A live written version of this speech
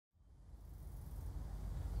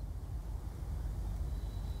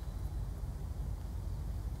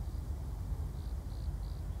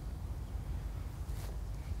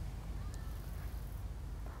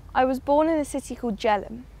I was born in a city called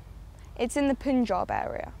Jhelum. It's in the Punjab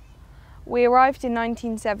area. We arrived in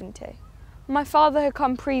 1970. My father had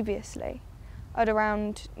come previously at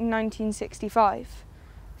around 1965.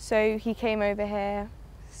 So he came over here,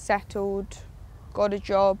 settled, got a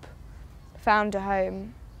job, found a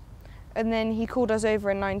home, and then he called us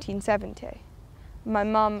over in 1970. My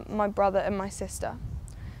mum, my brother and my sister.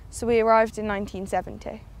 So we arrived in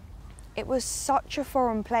 1970. It was such a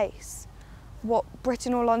foreign place. What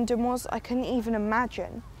Britain or London was, I couldn't even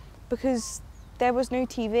imagine, because there was no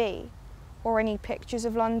TV or any pictures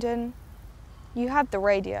of London. You had the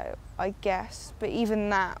radio, I guess, but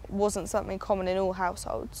even that wasn't something common in all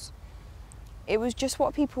households. It was just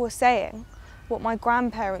what people were saying, what my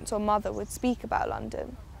grandparents or mother would speak about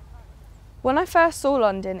London. When I first saw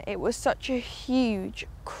London, it was such a huge,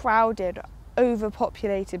 crowded,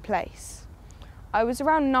 overpopulated place. I was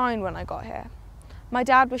around 9 when I got here. My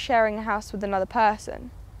dad was sharing a house with another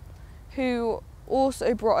person who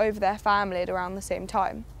also brought over their family at around the same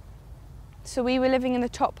time. So we were living in the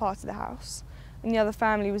top part of the house and the other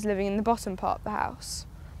family was living in the bottom part of the house.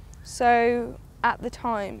 So at the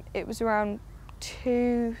time it was around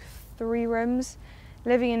 2-3 rooms,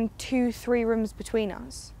 living in 2-3 rooms between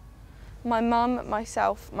us. My mum,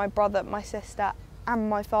 myself, my brother, my sister and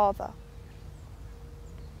my father.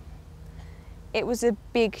 It was a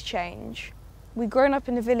big change. We'd grown up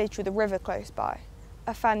in a village with a river close by.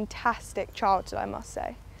 A fantastic childhood, I must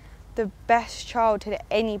say. The best childhood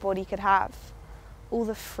anybody could have. All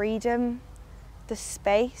the freedom, the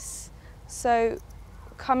space. So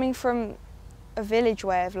coming from a village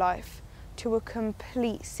way of life to a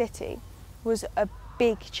complete city was a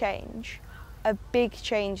big change. A big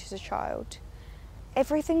change as a child.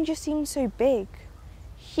 Everything just seemed so big,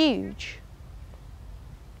 huge.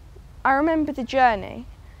 I remember the journey,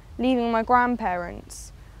 leaving my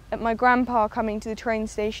grandparents, and my grandpa coming to the train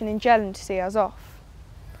station in Jhelum to see us off.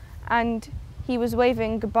 And he was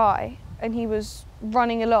waving goodbye and he was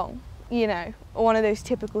running along, you know, one of those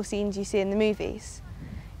typical scenes you see in the movies.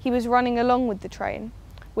 He was running along with the train,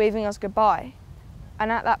 waving us goodbye.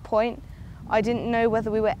 And at that point, I didn't know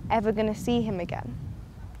whether we were ever going to see him again.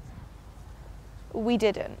 We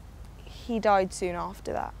didn't. He died soon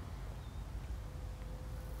after that.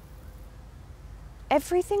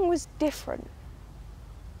 Everything was different.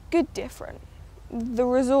 Good different. The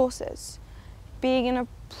resources. Being in a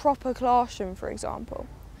proper classroom, for example.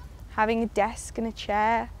 Having a desk and a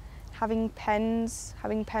chair. Having pens,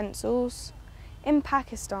 having pencils. In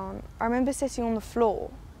Pakistan, I remember sitting on the floor.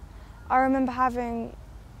 I remember having,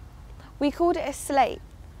 we called it a slate.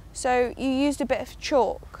 So you used a bit of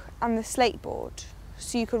chalk and the slate board,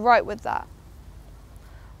 so you could write with that.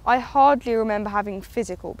 I hardly remember having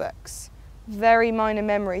physical books. Very minor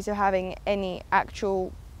memories of having any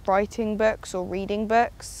actual writing books or reading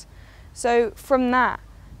books. So from that,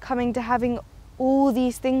 coming to having all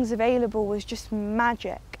these things available was just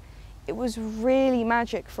magic. It was really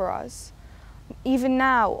magic for us. Even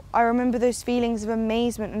now, I remember those feelings of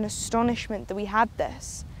amazement and astonishment that we had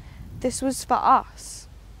this. This was for us.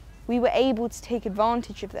 We were able to take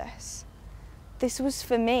advantage of this. This was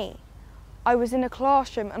for me. I was in a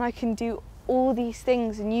classroom and I can do all these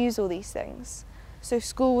things and use all these things. So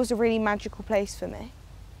school was a really magical place for me.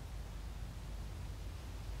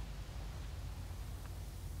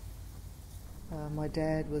 My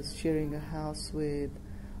dad was sharing a house with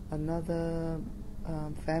another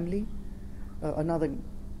family,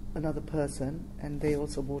 another person, and they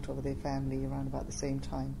also brought over their family around about the same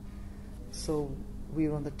time. So we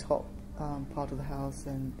were on the top part of the house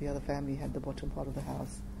and the other family had the bottom part of the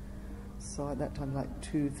house. So at that time, like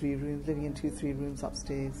 2-3 rooms, living in 2-3 rooms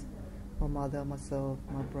upstairs. My mother, myself,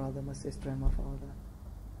 my brother, my sister and my father.